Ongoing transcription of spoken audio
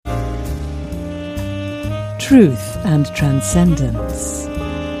Truth and Transcendence.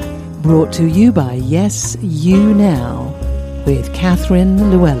 Brought to you by Yes You Now with Catherine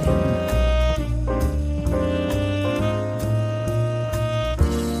Llewellyn.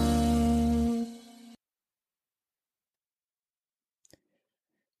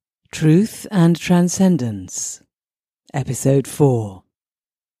 Truth and Transcendence, Episode 4.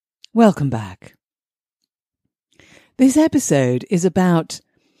 Welcome back. This episode is about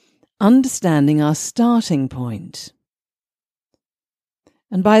understanding our starting point.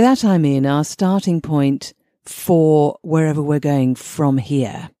 And by that I mean our starting point for wherever we're going from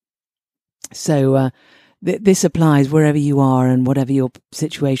here. So this applies wherever you are and whatever your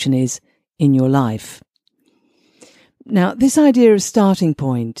situation is in your life. Now, this idea of starting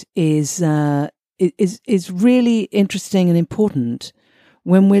point is really interesting and important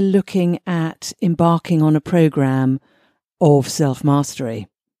when we're looking at embarking on a program of self-mastery.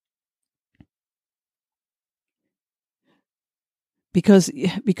 Because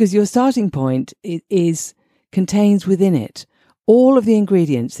your starting point contains within it all of the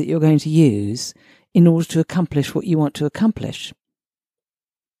ingredients that you're going to use in order to accomplish what you want to accomplish.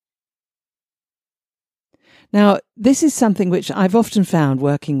 Now, this is something which I've often found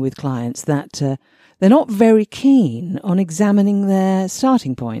working with clients, that they're not very keen on examining their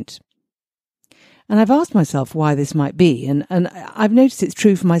starting point. And I've asked myself why this might be, and I've noticed it's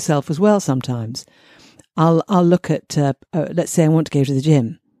true for myself as well sometimes. I'll look at, let's say I want to go to the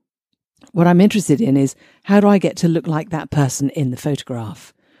gym. What I'm interested in is, how do I get to look like that person in the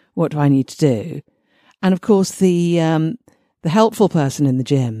photograph? What do I need to do? And of course, the helpful person in the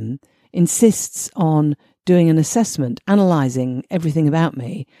gym insists on doing an assessment, analysing everything about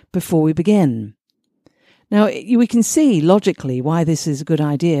me before we begin. Now, we can see logically why this is a good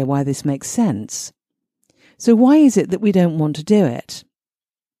idea, why this makes sense. So why is it that we don't want to do it?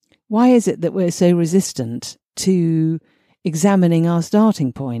 Why is it that we're so resistant to examining our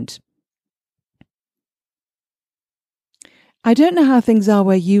starting point? I don't know how things are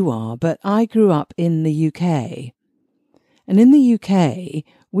where you are, but I grew up in the UK. And in the UK,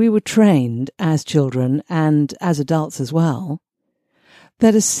 we were trained as children and as adults as well,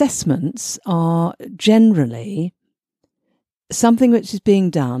 that assessments are generally something which is being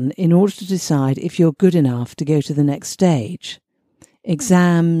done in order to decide if you're good enough to go to the next stage.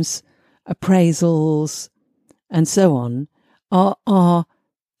 Exams, appraisals, and so on are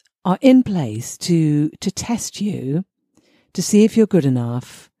in place to test you, to see if you're good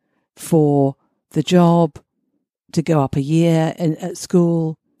enough for the job, to go up a year at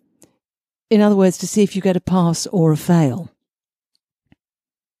school. In other words, to see if you get a pass or a fail.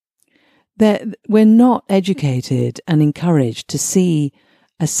 We're not educated and encouraged to see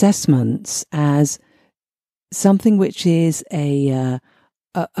assessments as something which is a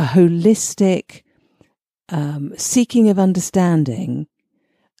holistic seeking of understanding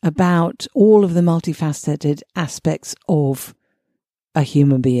about all of the multifaceted aspects of a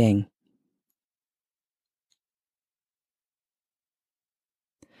human being.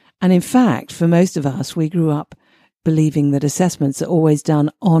 And in fact, for most of us, we grew up believing that assessments are always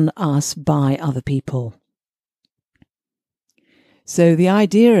done on us by other people. So the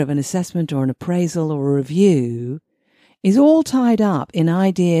idea of an assessment or an appraisal or a review is all tied up in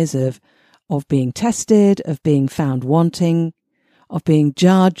ideas of being tested, of being found wanting, of being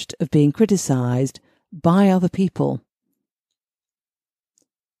judged, of being criticised by other people.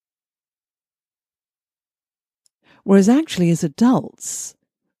 Whereas actually as adults,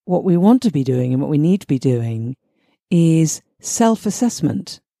 what we want to be doing and what we need to be doing is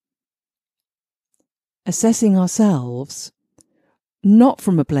self-assessment. Assessing ourselves, not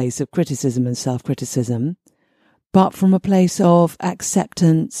from a place of criticism and self-criticism, but from a place of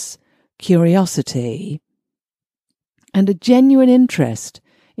acceptance, curiosity, and a genuine interest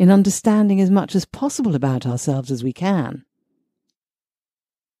in understanding as much as possible about ourselves as we can.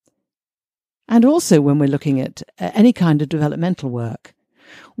 And also when we're looking at any kind of developmental work,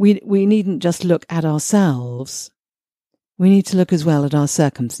 we needn't just look at ourselves. We need to look as well at our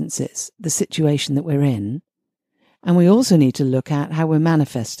circumstances, the situation that we're in, and we also need to look at how we're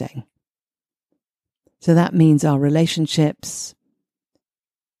manifesting. So that means our relationships,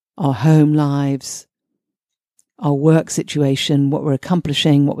 our home lives, our work situation, what we're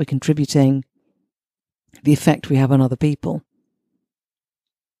accomplishing, what we're contributing, the effect we have on other people.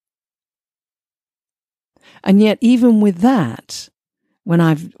 And yet, even with that, when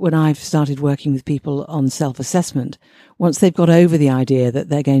I've started working with people on self-assessment, once they've got over the idea that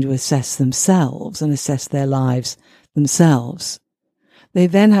they're going to assess themselves and assess their lives themselves, they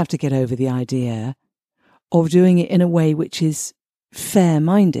then have to get over the idea of doing it in a way which is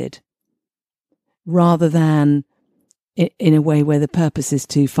fair-minded. rather than in a way where the purpose is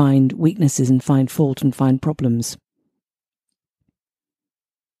to find weaknesses and find fault and find problems.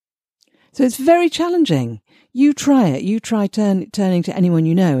 So it's very challenging. You try it. You try turning to anyone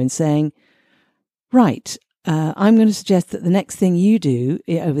you know and saying, right, I'm going to suggest that the next thing you do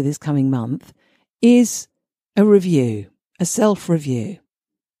over this coming month is a review, a self-review.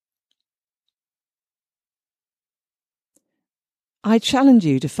 I challenge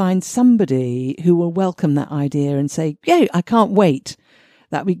you to find somebody who will welcome that idea and say, yeah, I can't wait.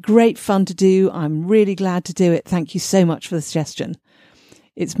 That'd be great fun to do. I'm really glad to do it. Thank you so much for the suggestion.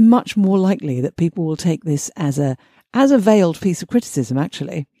 It's much more likely that people will take this as a veiled piece of criticism,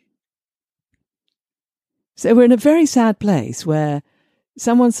 actually. So we're in a very sad place where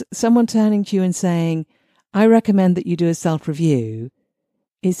someone turning to you and saying, I recommend that you do a self-review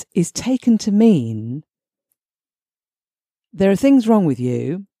is taken to mean there are things wrong with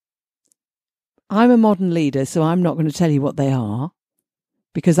you. I'm a modern leader, so I'm not going to tell you what they are,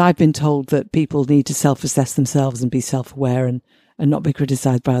 because I've been told that people need to self-assess themselves and be self-aware and not be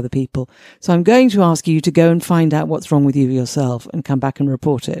criticised by other people. So I'm going to ask you to go and find out what's wrong with you yourself and come back and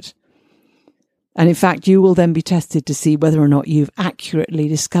report it. And in fact, you will then be tested to see whether or not you've accurately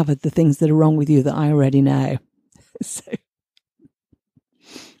discovered the things that are wrong with you that I already know. So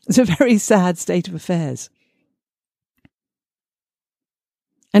it's a very sad state of affairs.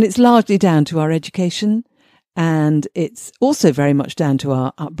 And it's largely down to our education, and it's also very much down to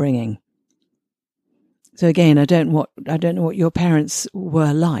our upbringing. So again, I don't know what your parents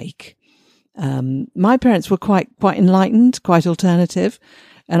were like. My parents were quite enlightened, quite alternative,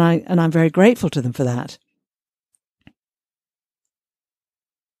 and I'm very grateful to them for that.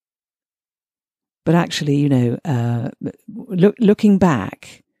 But actually, looking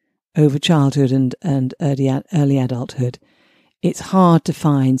back over childhood and early adulthood, it's hard to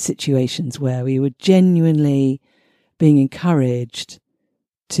find situations where we were genuinely being encouraged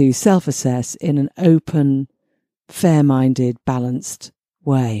to self-assess in an open, fair-minded, balanced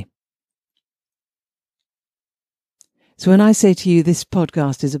way. So when I say to you this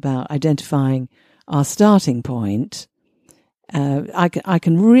podcast is about identifying our starting point, I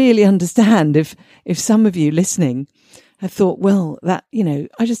can really understand if some of you listening have thought, well, that,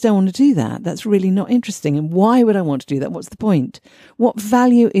 I just don't want to do that. That's really not interesting. And why would I want to do that? What's the point? What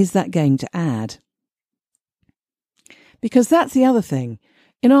value is that going to add? Because that's the other thing.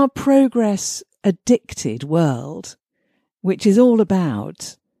 In our progress-addicted world, which is all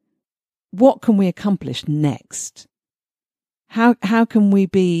about what can we accomplish next? How can we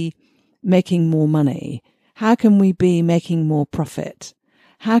be making more money? How can we be making more profit?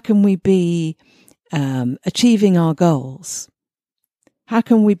 How can we be achieving our goals? How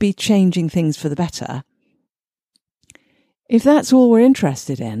can we be changing things for the better? If that's all we're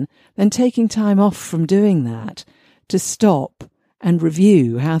interested in, then taking time off from doing that to stop and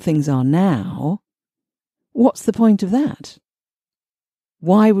review how things are now, what's the point of that?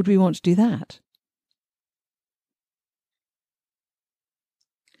 Why would we want to do that?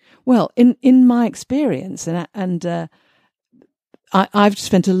 Well, in my experience, I've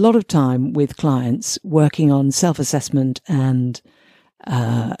spent a lot of time with clients working on self-assessment and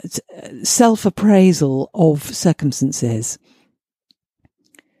self-appraisal of circumstances.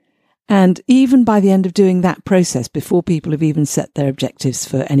 And even by the end of doing that process, before people have even set their objectives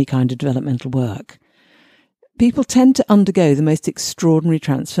for any kind of developmental work, people tend to undergo the most extraordinary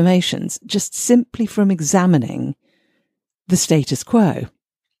transformations just simply from examining the status quo.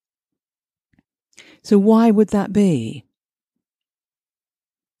 So why would that be?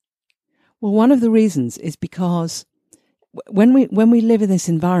 Well, one of the reasons is because when we live in this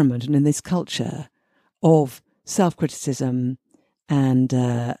environment and in this culture of self-criticism and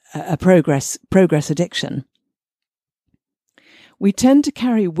a progress addiction, we tend to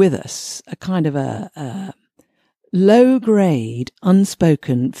carry with us a kind of a low-grade,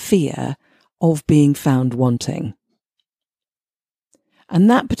 unspoken fear of being found wanting. And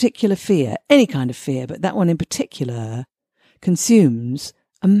that particular fear, any kind of fear, but that one in particular, consumes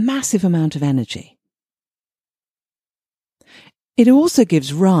a massive amount of energy. It also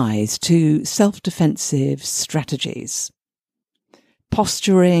gives rise to self-defensive strategies,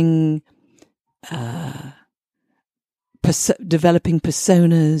 posturing, developing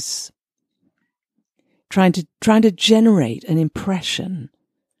personas, trying to generate an impression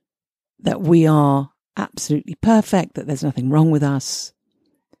that we are absolutely perfect, that there's nothing wrong with us.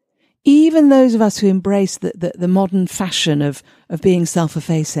 Even those of us who embrace the modern fashion of being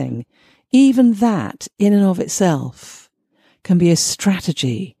self-effacing, even that in and of itself can be a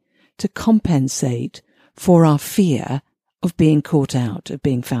strategy to compensate for our fear of being caught out, of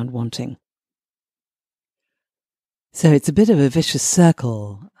being found wanting. So it's a bit of a vicious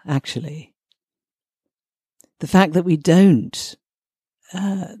circle, actually. The fact that we don't,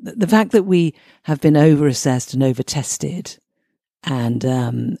 the fact that we have been over-assessed and over-tested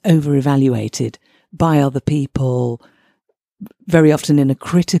and over-evaluated by other people, very often in a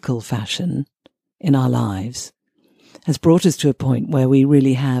critical fashion in our lives, has brought us to a point where we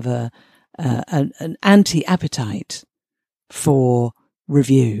really have an anti-appetite for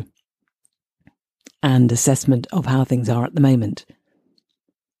review and assessment of how things are at the moment.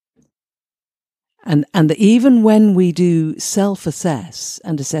 And that even when we do self-assess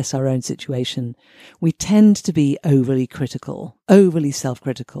and assess our own situation, we tend to be overly critical, overly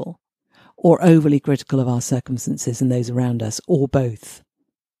self-critical, or overly critical of our circumstances and those around us, or both.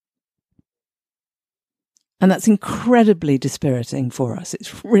 And that's incredibly dispiriting for us.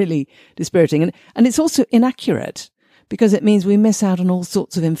 It's really dispiriting. And it's also inaccurate, because it means we miss out on all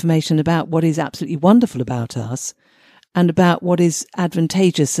sorts of information about what is absolutely wonderful about us and about what is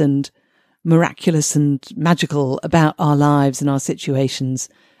advantageous and miraculous and magical about our lives and our situations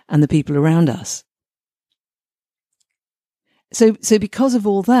and the people around us. So because of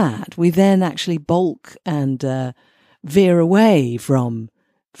all that, we then actually balk and veer away from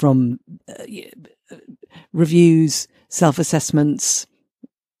reviews, self-assessments,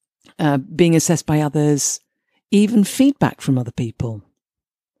 being assessed by others, even feedback from other people.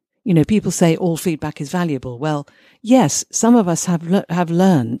 You know, people say all feedback is valuable. Well, yes, some of us have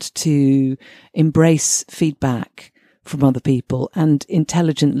learned to embrace feedback from other people and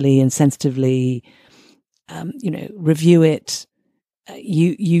intelligently and sensitively, review it,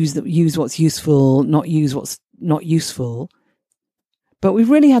 use what's useful, not use what's not useful. But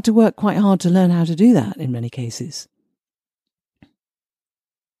we've really had to work quite hard to learn how to do that in many cases.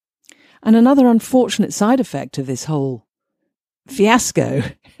 And another unfortunate side effect of this whole fiasco,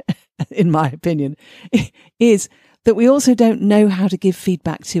 in my opinion, is that we also don't know how to give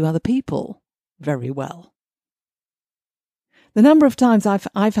feedback to other people very well. The number of times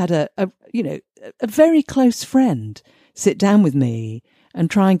I've had a very close friend sit down with me and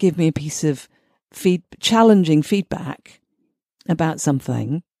try and give me a piece of challenging feedback about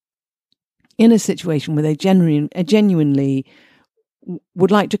something in a situation where they genuinely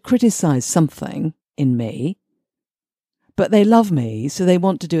would like to criticize something in me, but they love me, so they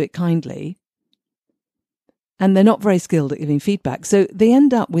want to do it kindly, and they're not very skilled at giving feedback. So they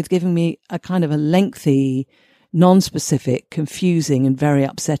end up with giving me a kind of a lengthy, non-specific, confusing and very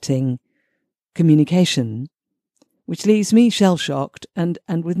upsetting communication, which leaves me shell-shocked and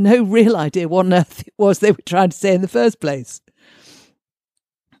with no real idea what on earth it was they were trying to say in the first place.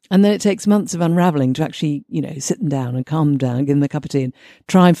 And then it takes months of unraveling to actually, sit them down and calm them down, give them a cup of tea and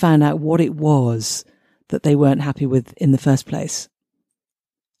try and find out what it was that they weren't happy with in the first place.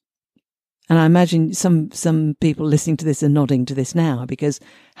 And I imagine some people listening to this are nodding to this now, because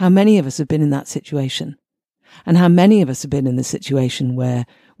how many of us have been in that situation? And how many of us have been in the situation where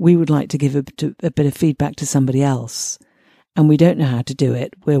we would like to give a bit of feedback to somebody else and we don't know how to do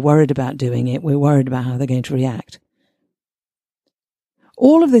it. We're worried about doing it. We're worried about how they're going to react.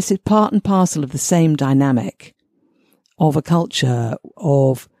 All of this is part and parcel of the same dynamic of a culture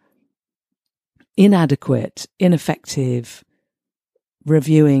of inadequate, ineffective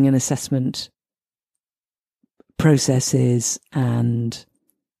reviewing and assessment processes and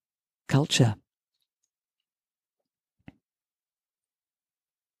culture.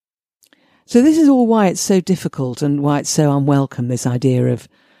 So this is all why it's so difficult and why it's so unwelcome, this idea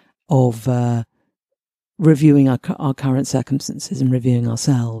of reviewing our current circumstances and reviewing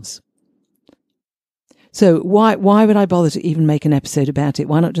ourselves. So why would I bother to even make an episode about it?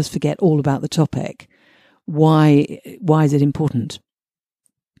 Why not just forget all about the topic? Why is it important?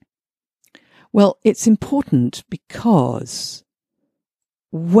 Well, it's important because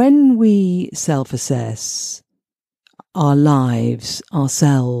when we self-assess our lives,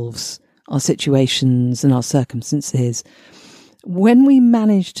 ourselves, our situations and our circumstances, when we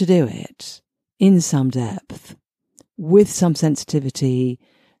manage to do it in some depth, with some sensitivity,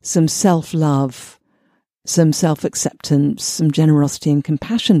 some self-love, some self-acceptance, some generosity and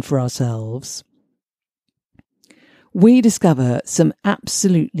compassion for ourselves, we discover some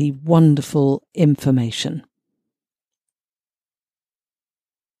absolutely wonderful information.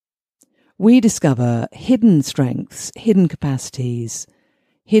 We discover hidden strengths, hidden capacities,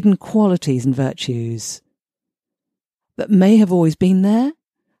 hidden qualities and virtues that may have always been there,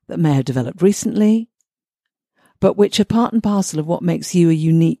 that may have developed recently, but which are part and parcel of what makes you a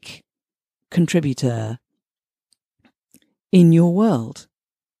unique contributor in your world.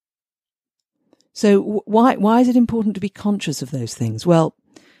 So why is it important to be conscious of those things? Well,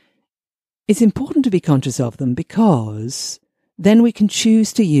 it's important to be conscious of them because then we can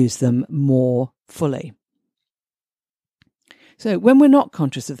choose to use them more fully. So when we're not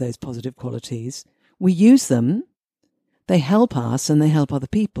conscious of those positive qualities, we use them, they help us and they help other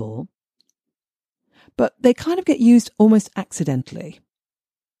people, but they kind of get used almost accidentally.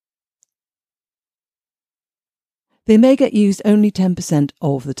 They may get used only 10%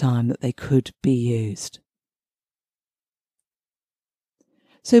 of the time that they could be used.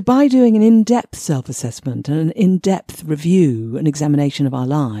 So by doing an in-depth self-assessment and an in-depth review and examination of our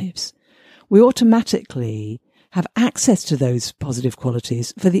lives, we automatically have access to those positive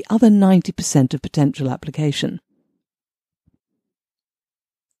qualities for the other 90% of potential application.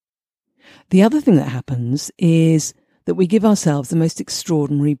 The other thing that happens is that we give ourselves the most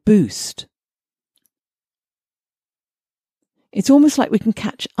extraordinary boost. It's almost like we can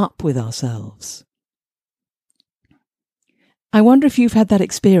catch up with ourselves. I wonder if you've had that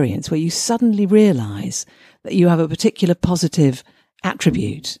experience where you suddenly realise that you have a particular positive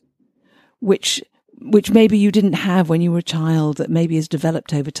attribute, which maybe you didn't have when you were a child, that maybe has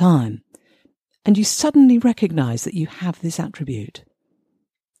developed over time, and you suddenly recognise that you have this attribute.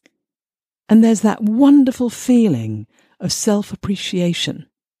 And there's that wonderful feeling of self-appreciation.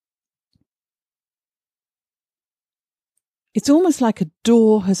 It's almost like a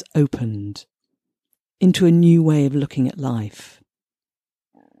door has opened into a new way of looking at life.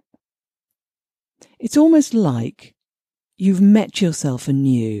 It's almost like you've met yourself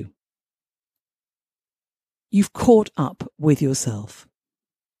anew. You've caught up with yourself.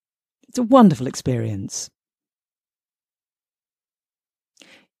 It's a wonderful experience.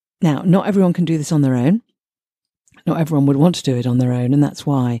 Now, not everyone can do this on their own. Not everyone would want to do it on their own, and that's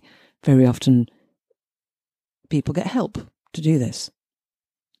why very often people get help to do this.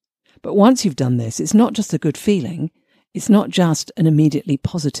 But once you've done this, it's not just a good feeling. It's not just an immediately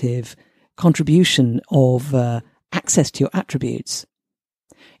positive contribution of access to your attributes.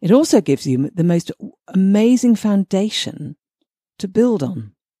 It also gives you the most amazing foundation to build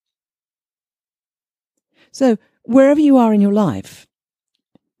on. So wherever you are in your life,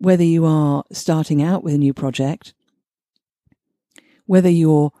 whether you are starting out with a new project, whether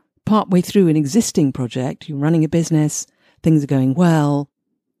you're partway through an existing project, you're running a business, things are going well,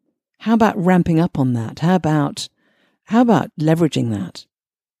 how about ramping up on that? How about leveraging that?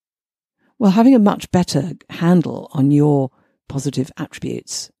 Well, having a much better handle on your positive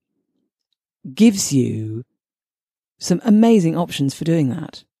attributes gives you some amazing options for doing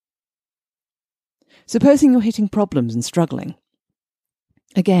that. Supposing you're hitting problems and struggling,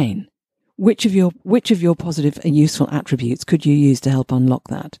 again, which of your positive and useful attributes could you use to help unlock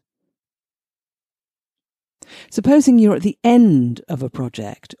that? Supposing you're at the end of a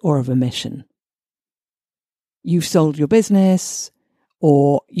project or of a mission. You've sold your business,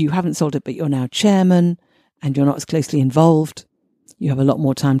 or you haven't sold it but you're now chairman and you're not as closely involved. You have a lot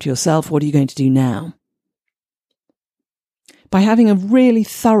more time to yourself. What are you going to do now? By having a really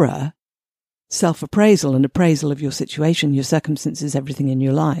thorough self-appraisal and appraisal of your situation, your circumstances, everything in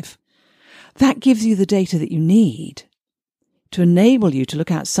your life, that gives you the data that you need to enable you to look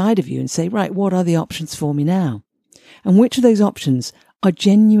outside of you and say, right, what are the options for me now? And which of those options are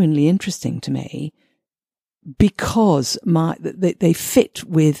genuinely interesting to me because they fit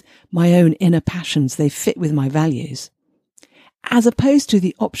with my own inner passions, they fit with my values, as opposed to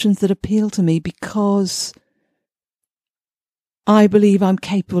the options that appeal to me because I believe I'm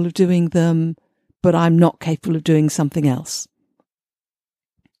capable of doing them, but I'm not capable of doing something else.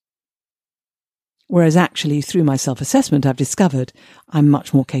 Whereas actually, through my self-assessment, I've discovered I'm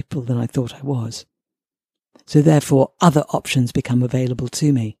much more capable than I thought I was. So therefore, other options become available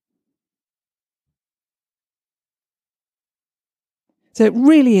to me. So it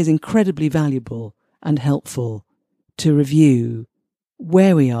really is incredibly valuable and helpful to review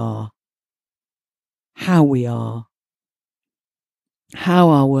where we are, how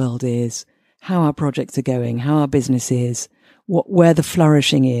our world is, how our projects are going, how our business is, where the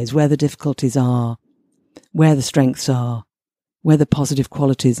flourishing is, where the difficulties are, where the strengths are, where the positive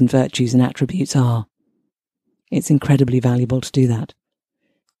qualities and virtues and attributes are. It's incredibly valuable to do that.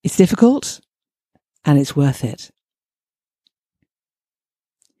 It's difficult, and it's worth it.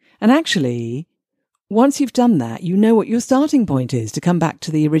 And actually, once you've done that, you know what your starting point is, to come back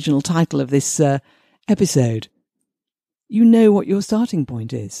to the original title of this episode. You know what your starting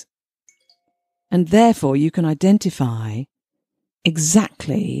point is. And therefore, you can identify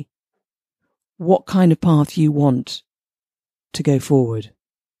exactly what kind of path you want to go forward.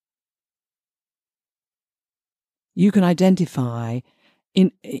 You can identify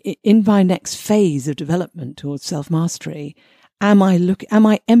in my next phase of development towards self-mastery, Am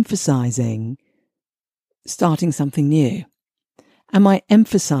I emphasizing starting something new? Am I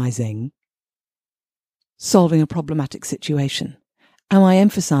emphasizing solving a problematic situation? Am I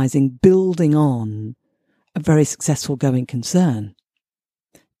emphasizing building on a very successful going concern?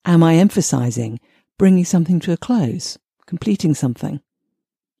 Am I emphasizing bringing something to a close, completing something,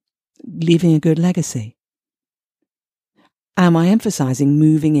 leaving a good legacy? Am I emphasizing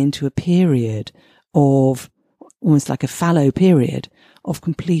moving into a period of almost like a fallow period of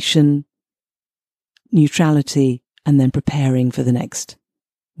completion, neutrality, and then preparing for the next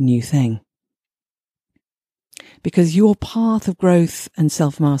new thing? Because your path of growth and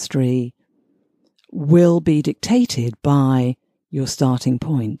self-mastery will be dictated by your starting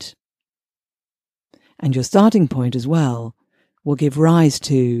point. And your starting point as well will give rise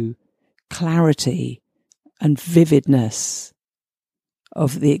to clarity and vividness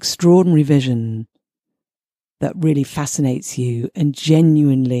of the extraordinary vision that really fascinates you and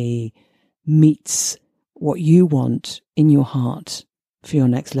genuinely meets what you want in your heart for your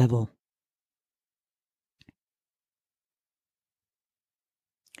next level.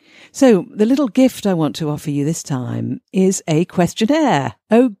 So the little gift I want to offer you this time is a questionnaire.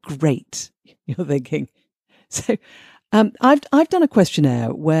 Oh, great, you're thinking. So I've done a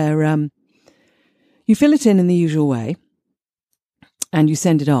questionnaire where you fill it in the usual way and you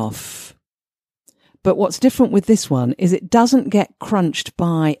send it off. But what's different with this one is it doesn't get crunched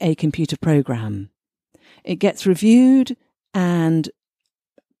by a computer program. It gets reviewed and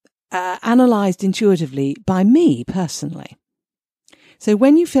analysed intuitively by me personally. So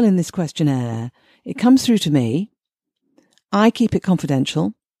when you fill in this questionnaire, it comes through to me. I keep it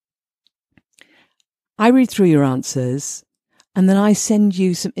confidential. I read through your answers, and then I send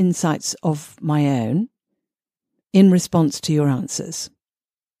you some insights of my own in response to your answers.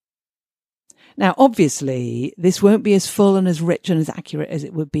 Now, obviously, this won't be as full and as rich and as accurate as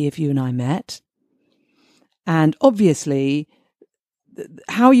it would be if you and I met. And obviously,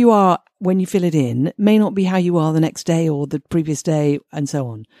 how you are when you fill it in may not be how you are the next day or the previous day and so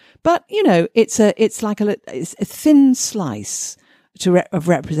on. But, you know, it's a thin slice of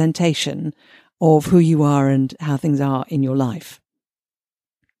representation of who you are and how things are in your life.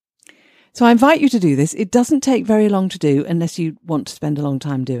 So I invite you to do this. It doesn't take very long to do unless you want to spend a long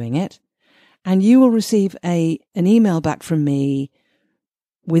time doing it. And you will receive an email back from me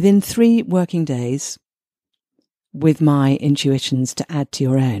within 3 working days with my intuitions to add to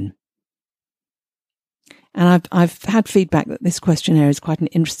your own. And I've had feedback that this questionnaire is quite an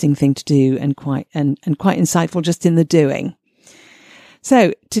interesting thing to do and quite insightful just in the doing.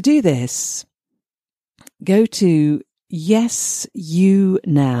 So to do this, go to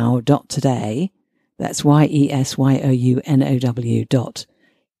yesyounow.today. That's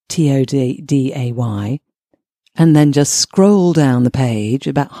yesyounow.today. And then just scroll down the page,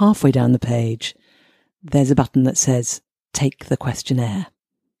 about halfway down the page. There's a button that says, take the questionnaire.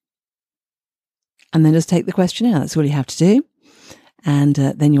 And then just take the questionnaire. That's all you have to do. And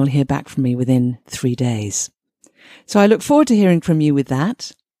then you'll hear back from me within 3 days. So I look forward to hearing from you with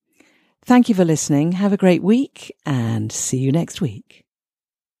that. Thank you for listening. Have a great week and see you next week.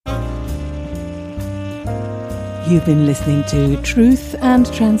 You've been listening to Truth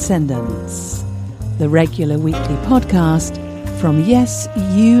and Transcendence, the regular weekly podcast from Yes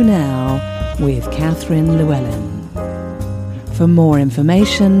You Now with Catherine Llewellyn. For more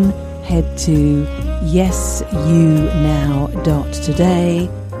information, head to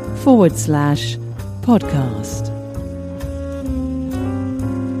yesyounow.today/podcast.